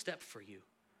 What's the step for you?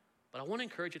 But I want to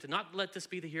encourage you to not let this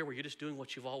be the year where you're just doing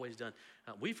what you've always done.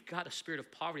 We've got a spirit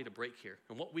of poverty to break here,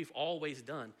 and what we've always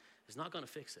done is not going to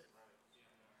fix it.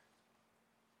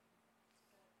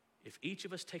 If each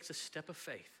of us takes a step of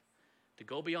faith to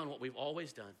go beyond what we've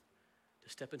always done, to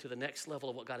step into the next level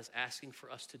of what God is asking for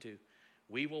us to do,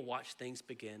 we will watch things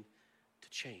begin to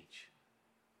change.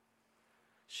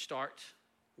 Start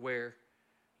where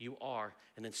you are,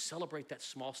 and then celebrate that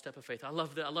small step of faith. I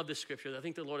love this scripture. I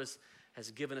think the Lord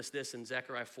has given us this in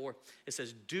Zechariah 4. It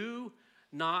says, do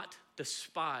not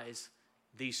despise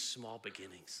these small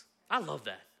beginnings. I love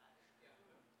that.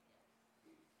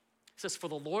 It says, for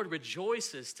the Lord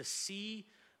rejoices to see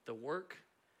the work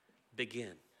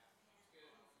begin.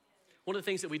 One of the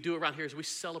things that we do around here is we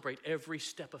celebrate every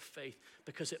step of faith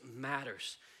because it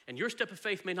matters. And your step of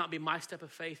faith may not be my step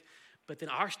of faith, but then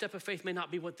our step of faith may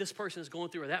not be what this person is going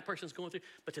through or that person is going through,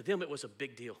 but to them it was a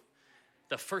big deal.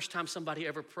 The first time somebody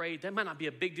ever prayed, that might not be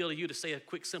a big deal to you to say a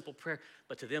quick, simple prayer,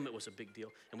 but to them it was a big deal.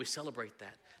 And we celebrate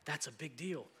that. That's a big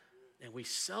deal. And we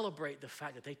celebrate the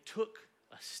fact that they took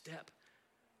a step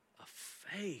of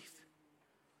faith.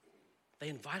 They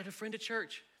invited a friend to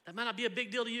church. That might not be a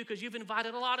big deal to you because you've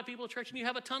invited a lot of people to church and you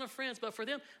have a ton of friends, but for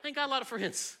them, they ain't got a lot of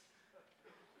friends.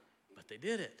 But they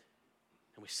did it.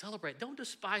 And we celebrate. Don't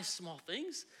despise small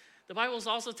things. The Bible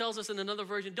also tells us in another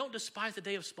version, don't despise the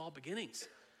day of small beginnings.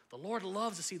 The Lord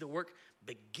loves to see the work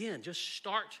begin. Just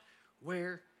start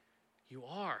where you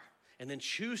are. And then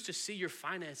choose to see your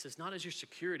finances not as your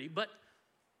security, but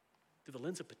through the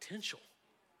lens of potential.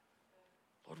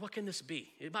 Lord, what can this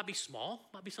be? It might be small,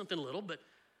 might be something little, but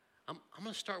I'm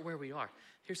going to start where we are.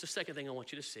 Here's the second thing I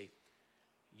want you to see.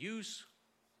 Use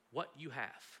what you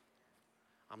have.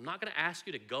 I'm not going to ask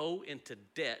you to go into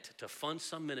debt to fund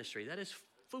some ministry. That is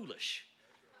foolish.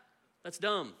 That's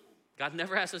dumb. God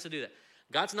never asked us to do that.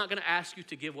 God's not going to ask you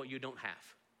to give what you don't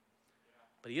have.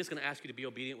 But he is going to ask you to be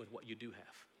obedient with what you do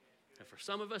have. And for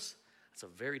some of us, it's a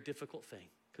very difficult thing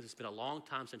because it's been a long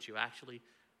time since you actually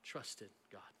trusted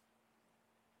God.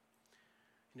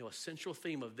 You know, a central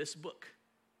theme of this book,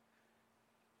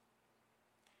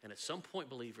 and at some point,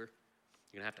 believer,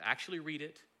 you're going to have to actually read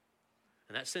it,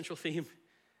 and that central theme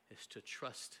is to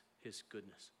trust his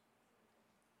goodness.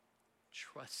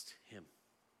 Trust him.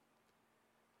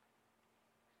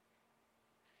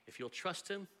 If you'll trust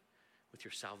him with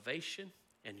your salvation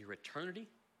and your eternity,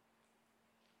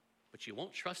 but you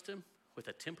won't trust him with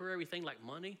a temporary thing like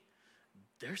money,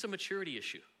 there's a maturity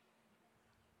issue.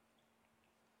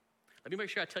 Let me make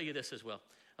sure I tell you this as well.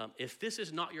 If this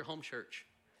is not your home church,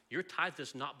 your tithe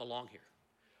does not belong here.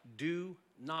 Do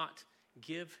not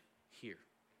give here.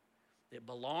 It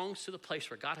belongs to the place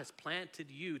where God has planted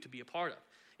you to be a part of.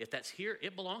 If that's here,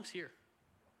 it belongs here.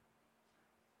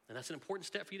 And that's an important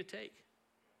step for you to take.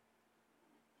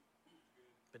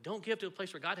 But don't give to a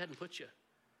place where God hadn't put you.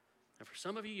 And for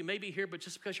some of you, you may be here, but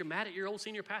just because you're mad at your old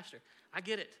senior pastor, I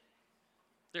get it.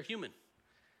 They're human.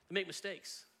 They make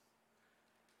mistakes.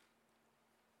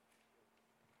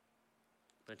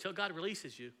 But until God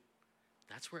releases you,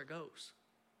 that's where it goes.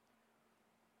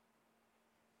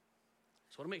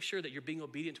 So I want to make sure that you're being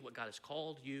obedient to what God has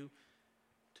called you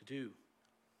to do.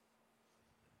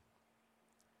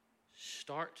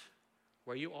 Start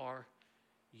where you are.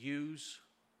 Use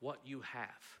what you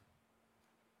have.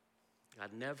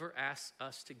 God never asks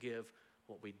us to give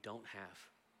what we don't have.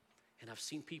 And I've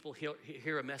seen people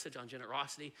hear a message on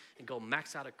generosity and go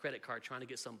max out a credit card trying to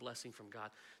get some blessing from God.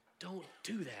 Don't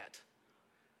do that.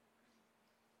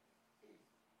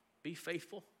 Be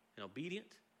faithful and obedient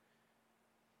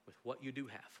with what you do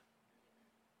have.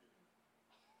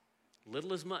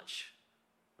 Little as much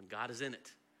when God is in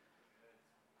it.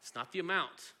 It's not the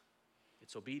amount.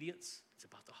 It's obedience. It's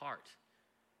about the heart.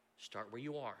 Start where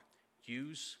you are.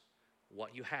 Use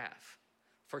what you have.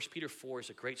 1 Peter 4 is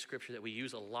a great scripture that we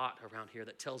use a lot around here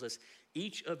that tells us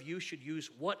each of you should use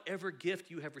whatever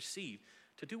gift you have received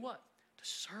to do what? To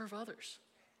serve others.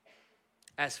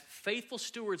 As faithful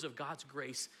stewards of God's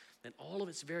grace in all of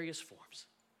its various forms.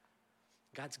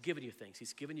 God's given you things.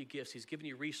 He's given you gifts. He's given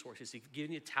you resources. He's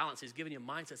given you talents. He's given you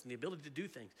mindsets and the ability to do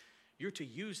things. You're to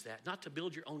use that, not to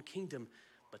build your own kingdom,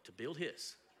 but to build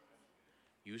his.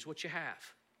 Use what you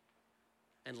have.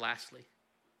 And lastly,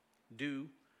 do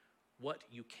what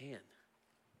you can.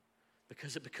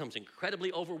 Because it becomes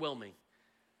incredibly overwhelming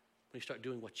when you start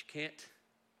doing what you can't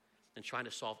and trying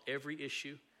to solve every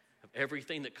issue of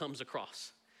everything that comes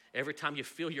across. Every time you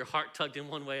feel your heart tugged in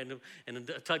one way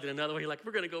and tugged in another way, you're like,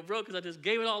 we're going to go broke because I just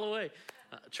gave it all away.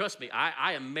 Trust me,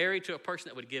 I am married to a person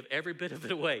that would give every bit of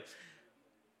it away.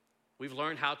 We've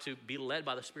learned how to be led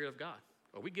by the Spirit of God,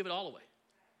 or we give it all away.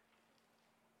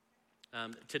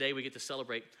 Today we get to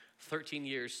celebrate 13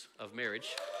 years of marriage.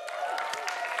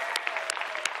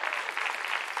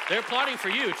 They're applauding for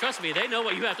you. Trust me, they know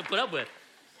what you have to put up with.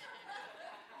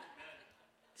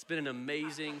 It's been an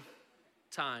amazing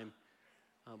time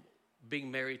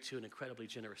being married to an incredibly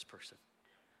generous person.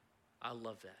 I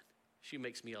love that. She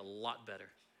makes me a lot better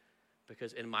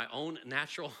because in my own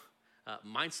natural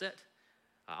mindset,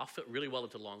 I'll fit really well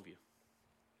into Longview.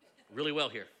 Really well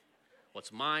here.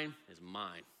 What's mine is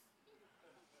mine.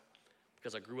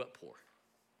 Because I grew up poor.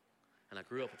 And I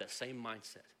grew up with that same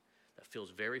mindset. that feels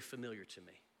very familiar to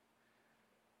me.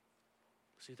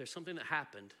 See, there's something that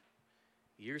happened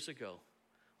years ago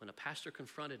when a pastor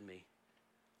confronted me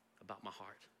about my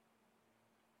heart,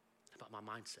 about my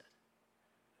mindset.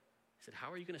 He said,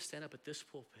 how are you going to stand up at this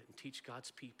pulpit and teach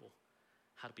God's people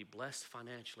how to be blessed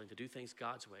financially and to do things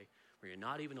God's way where you're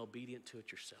not even obedient to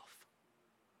it yourself?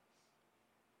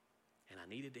 And I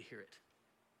needed to hear it.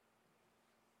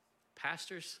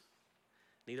 Pastors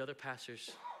need other pastors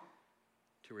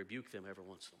to rebuke them every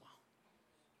once in a while.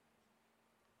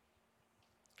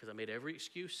 Because I made every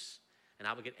excuse, and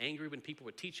I would get angry when people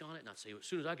would teach on it, and I'd say, as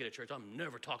soon as I get to church, I'm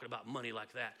never talking about money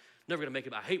like that. Never going to make it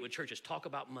about, I hate when churches talk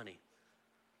about money.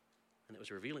 And it was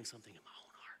revealing something in my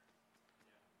own heart.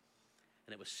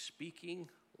 And it was speaking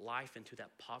life into that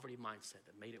poverty mindset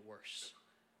that made it worse.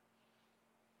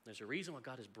 There's a reason why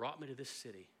God has brought me to this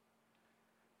city,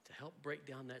 to help break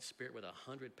down that spirit with a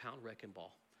 100-pound wrecking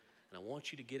ball. And I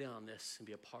want you to get in on this and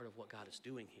be a part of what God is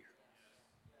doing here.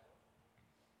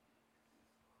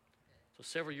 So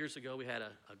several years ago, we had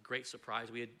a great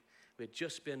surprise. We had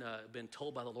just been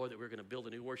told by the Lord that we were going to build a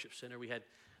new worship center. We had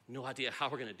no idea how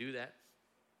we're going to do that.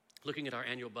 Looking at our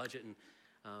annual budget, and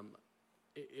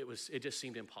it just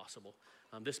seemed impossible.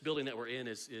 This building that we're in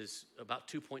is about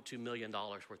 $2.2 million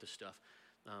worth of stuff,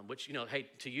 which, hey,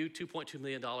 to you, $2.2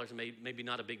 million maybe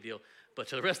not a big deal, but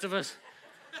to the rest of us,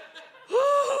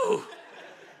 whoo!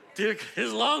 Dude,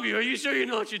 it's Longview. Are you sure you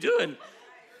know what you're doing?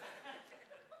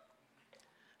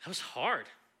 That was hard.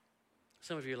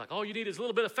 Some of you are like, all you need is a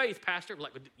little bit of faith, Pastor. I'm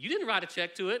like, you didn't write a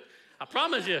check to it. I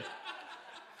promise you.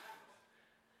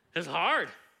 It's hard.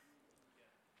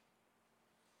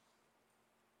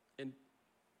 And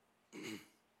we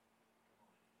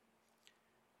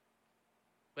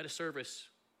had a service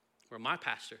where my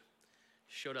pastor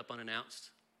showed up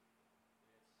unannounced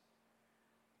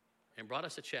and brought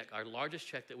us a check, our largest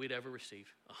check that we'd ever received,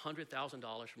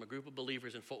 $100,000 from a group of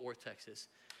believers in Fort Worth, Texas.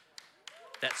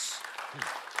 That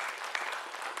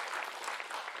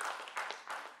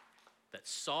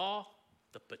saw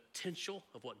the potential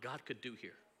of what God could do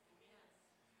here.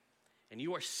 And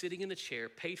you are sitting in the chair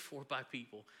paid for by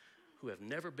people who have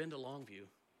never been to Longview,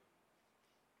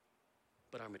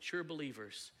 but are mature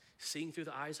believers seeing through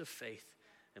the eyes of faith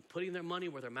and putting their money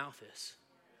where their mouth is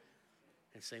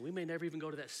and saying, we may never even go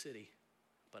to that city,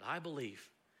 but I believe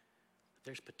that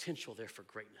there's potential there for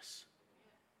greatness.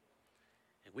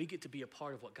 And we get to be a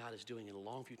part of what God is doing in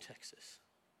Longview, Texas.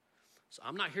 So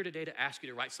I'm not here today to ask you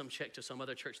to write some check to some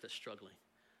other church that's struggling.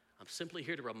 I'm simply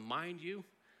here to remind you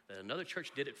that another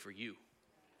church did it for you.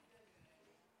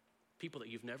 People that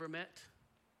you've never met,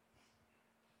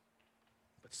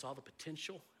 but saw the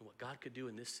potential and what God could do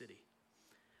in this city.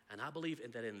 And I believe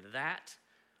that in that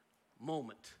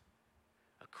moment,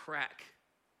 a crack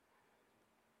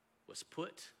was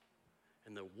put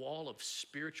in the wall of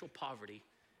spiritual poverty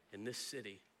in this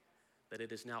city, that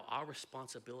it is now our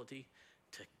responsibility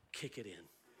to kick it in.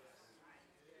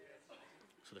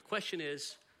 So the question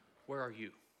is, where are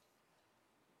you?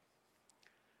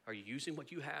 Are you using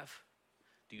what you have?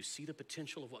 Do you see the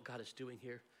potential of what God is doing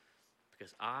here?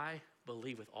 Because I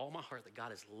believe with all my heart that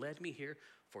God has led me here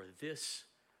for this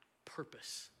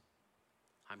purpose.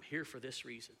 I'm here for this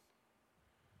reason.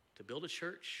 To build a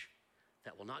church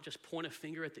that will not just point a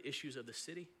finger at the issues of the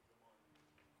city,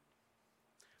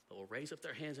 but will raise up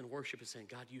their hands in worship and saying,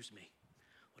 God, use me.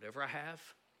 Whatever I have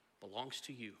belongs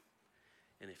to you.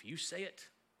 And if you say it,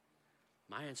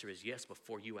 my answer is yes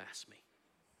before you ask me.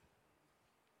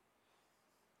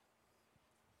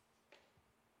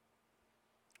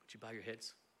 Would you bow your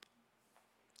heads?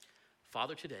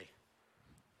 Father, today,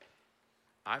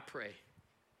 I pray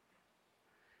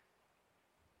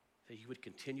that you would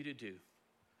continue to do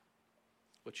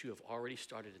what you have already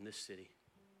started in this city.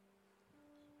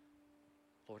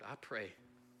 Lord, I pray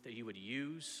that you would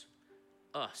use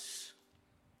us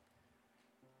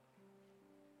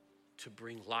to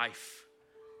bring life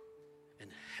and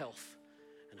health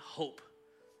and hope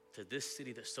to this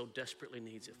city that so desperately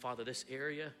needs it. Father, this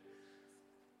area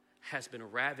has been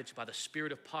ravaged by the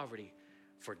spirit of poverty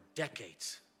for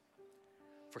decades.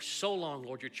 For so long,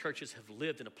 Lord, your churches have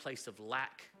lived in a place of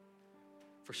lack.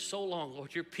 For so long,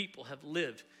 Lord, your people have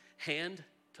lived hand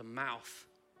to mouth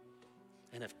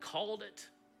and have called it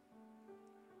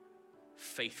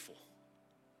faithful.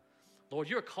 Lord,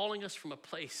 you're calling us from a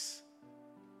place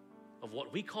of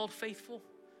what we called faithful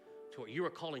to what you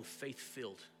are calling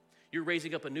faith-filled. You're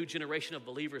raising up a new generation of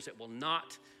believers that will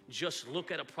not just look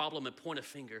at a problem and point a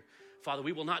finger. Father,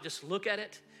 we will not just look at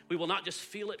it. We will not just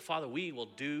feel it. Father, we will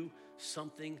do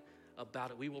something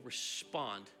about it. We will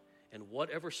respond in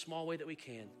whatever small way that we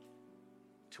can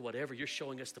to whatever you're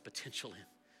showing us the potential in.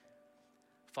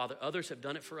 Father, others have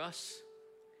done it for us,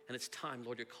 and it's time,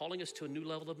 Lord, you're calling us to a new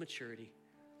level of maturity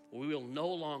where we will no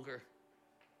longer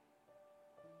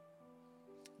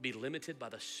be limited by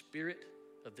the spirit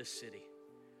of this city.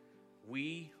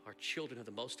 We are children of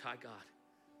the Most High God,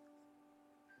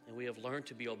 and we have learned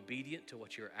to be obedient to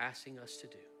what you're asking us to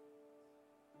do.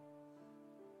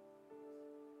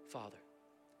 Father,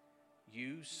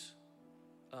 use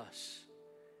us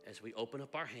as we open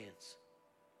up our hands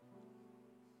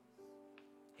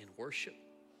in worship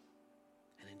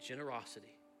and in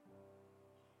generosity,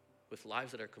 with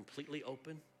lives that are completely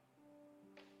open,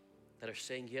 that are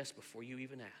saying yes before you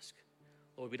even ask.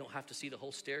 Lord, we don't have to see the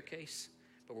whole staircase,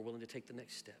 but we're willing to take the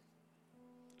next step.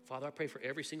 Father, I pray for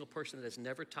every single person that has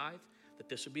never tithed, that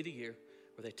this would be the year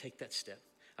where they take that step.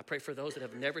 I pray for those that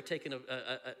have never taken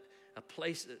a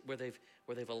place where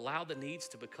they've allowed the needs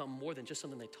to become more than just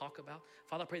something they talk about.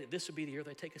 Father, I pray that this would be the year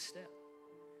they take a step.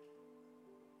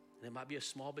 And it might be a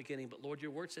small beginning, but Lord,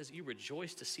 your word says you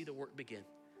rejoice to see the work begin.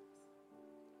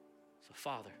 So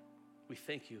Father, we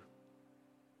thank you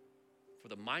for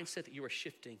the mindset that you are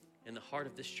shifting in the heart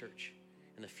of this church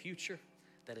and the future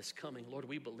that is coming. Lord,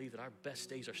 we believe that our best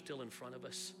days are still in front of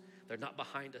us. They're not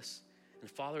behind us. And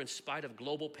Father, in spite of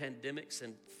global pandemics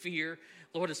and fear,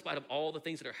 Lord, in spite of all the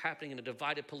things that are happening in a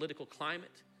divided political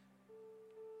climate,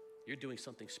 you're doing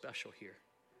something special here.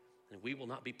 And we will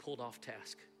not be pulled off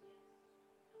task.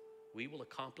 We will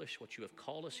accomplish what you have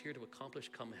called us here to accomplish,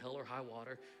 come hell or high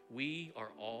water. We are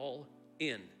all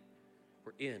in.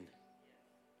 We're in.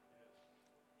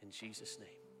 In Jesus' name.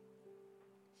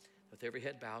 With every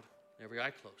head bowed, every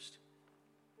eye closed.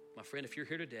 My friend, if you're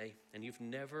here today and you've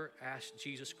never asked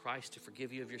Jesus Christ to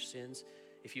forgive you of your sins,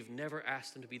 if you've never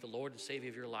asked him to be the Lord and Savior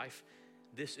of your life,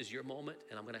 this is your moment,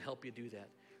 and I'm going to help you do that.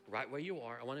 Right where you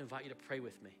are, I want to invite you to pray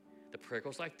with me. The prayer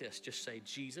goes like this. Just say,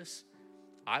 Jesus,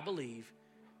 I believe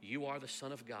you are the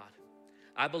Son of God.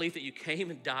 I believe that you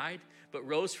came and died, but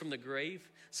rose from the grave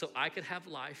so I could have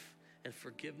life and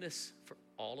forgiveness for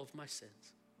all of my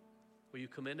sins. Will you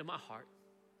come into my heart,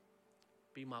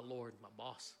 be my Lord, my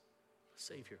boss, my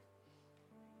Savior?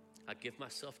 I give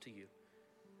myself to you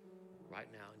right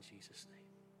now in Jesus' name.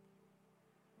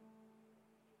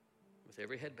 With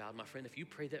every head bowed, my friend, if you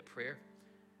pray that prayer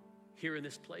here in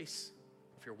this place,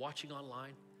 if you're watching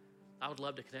online, I would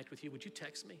love to connect with you. Would you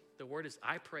text me? The word is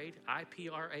I prayed,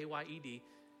 I-P-R-A-Y-E-D.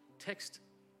 Text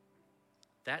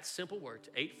that simple word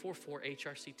to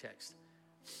 844-HRC text.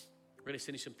 We're going to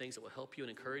send you some things that will help you and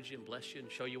encourage you and bless you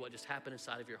and show you what just happened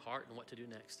inside of your heart and what to do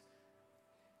next.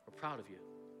 We're proud of you.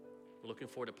 We're looking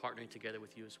forward to partnering together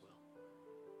with you as well.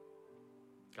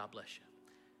 God bless you.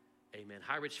 Amen.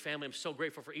 Hi, Rich family. I'm so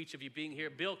grateful for each of you being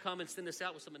here. Bill, come and send us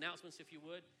out with some announcements if you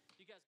would.